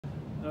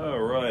All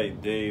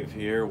right, Dave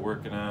here,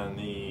 working on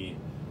the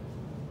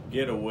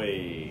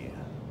Getaway.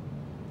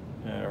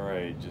 All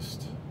right,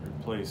 just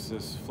replace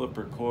this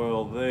flipper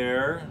coil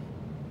there.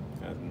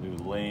 Got new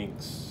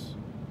links,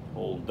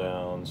 hold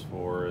downs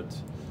for it,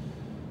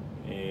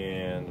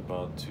 and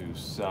about to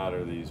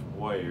solder these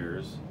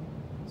wires.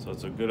 So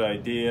it's a good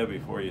idea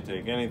before you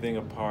take anything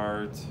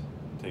apart,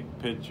 take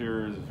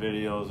pictures,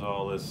 videos,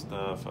 all this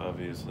stuff.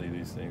 Obviously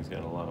these things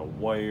got a lot of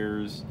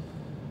wires,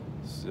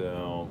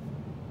 so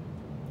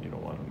you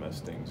don't want to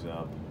mess things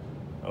up.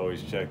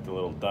 Always check the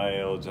little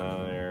diodes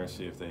on there,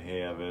 see if they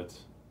have it,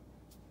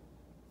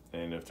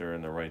 and if they're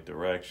in the right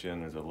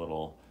direction. There's a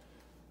little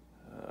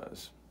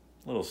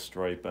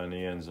stripe on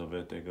the ends of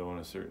it. They go in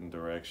a certain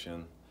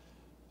direction.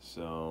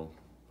 So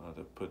I'll have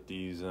to put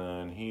these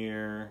on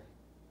here,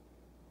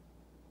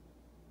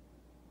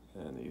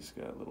 and these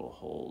got little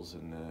holes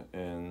in the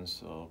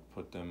ends, so I'll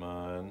put them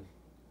on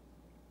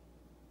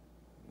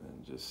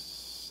and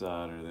just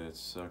solder that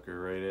sucker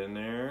right in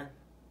there.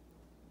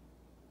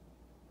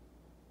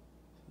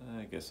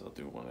 I guess I'll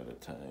do one at a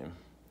time.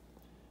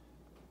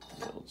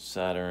 The old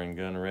soldering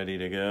gun ready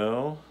to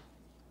go.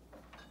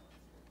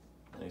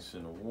 Nice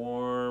and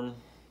warm.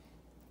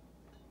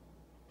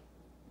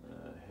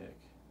 Heck.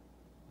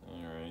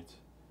 Alright.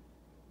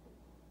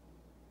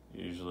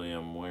 Usually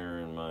I'm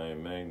wearing my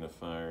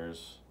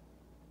magnifiers,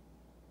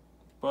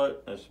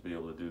 but I should be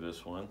able to do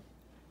this one.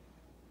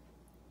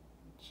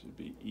 Should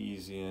be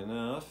easy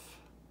enough.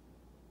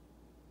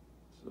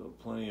 So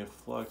plenty of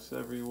flux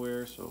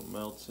everywhere, so it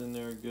melts in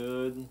there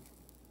good.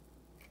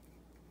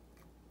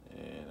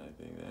 And I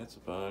think that's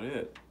about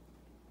it.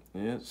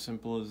 Yeah,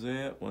 simple as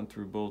that. Went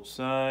through both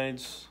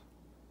sides.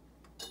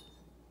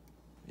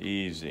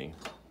 Easy.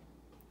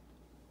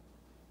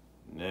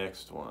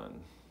 Next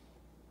one.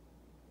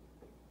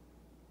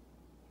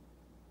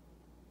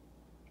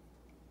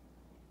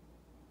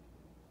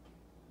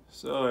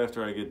 So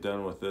after I get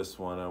done with this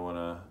one, I want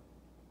to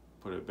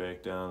put it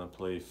back down the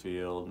play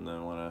field, and then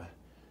I want to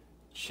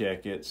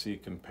check it, see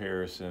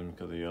comparison,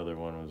 because the other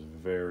one was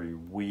very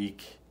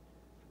weak.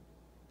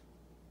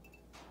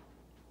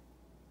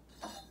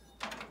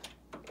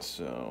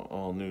 So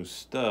all new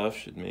stuff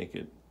should make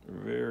it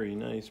very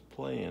nice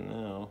playing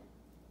now.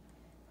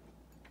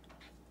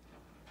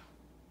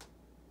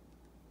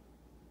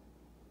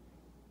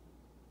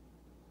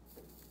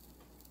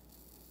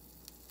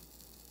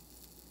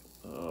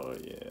 Oh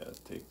yeah,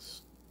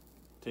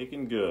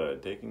 taking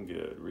good,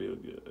 real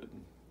good.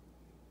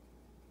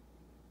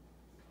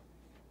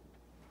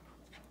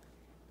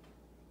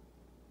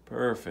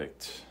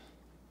 Perfect.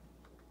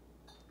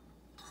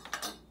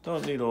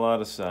 Don't need a lot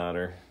of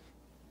solder.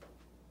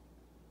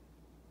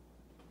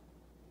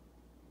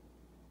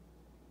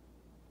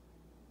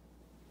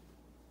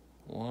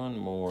 One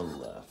more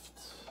left.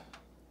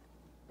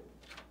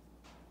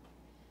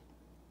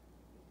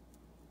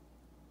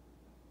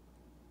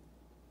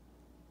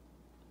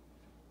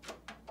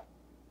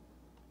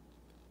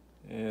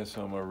 Yeah,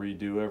 so I'm gonna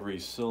redo every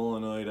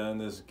solenoid on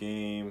this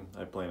game.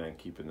 I plan on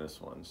keeping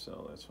this one,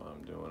 so that's why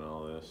I'm doing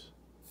all this.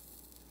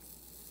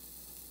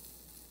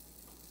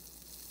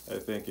 I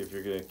think if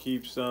you're gonna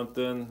keep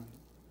something,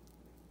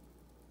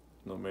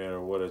 no matter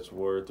what it's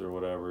worth or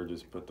whatever,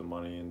 just put the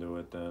money into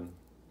it then.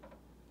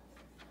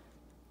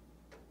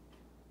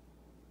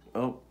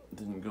 Oh,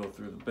 didn't go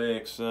through the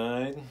back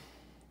side.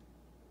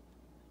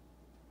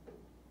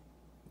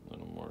 A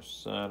little more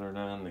soldered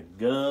on the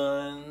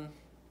gun,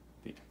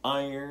 the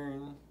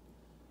iron.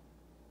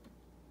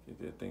 Get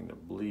that thing to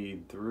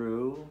bleed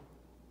through.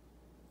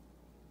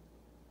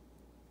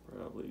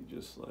 Probably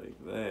just like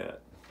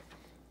that.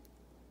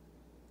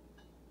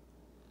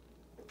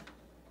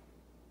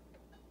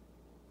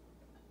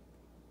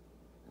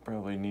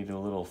 Probably need a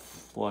little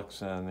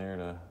flux on there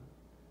to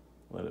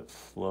let it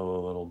flow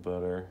a little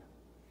better.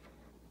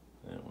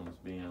 That one's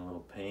being a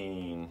little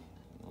pain.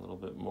 A little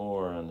bit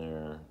more on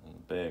there on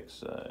the back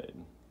side.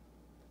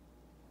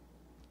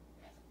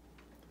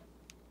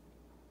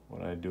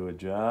 When I do a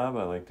job,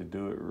 I like to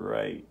do it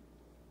right.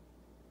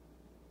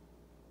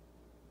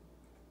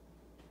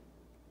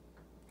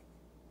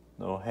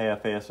 No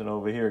half-assing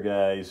over here,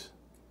 guys.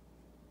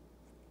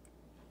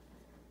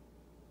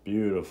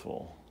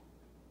 Beautiful.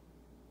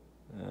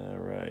 All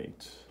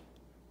right.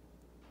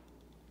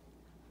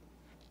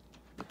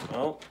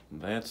 Well,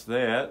 that's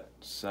that.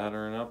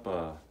 Soldering up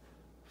a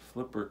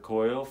flipper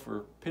coil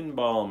for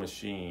pinball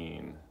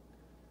machine.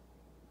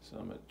 So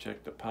I'm gonna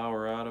check the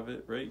power out of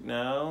it right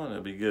now, and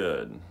it'll be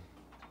good.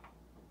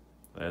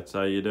 That's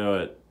how you do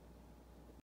it.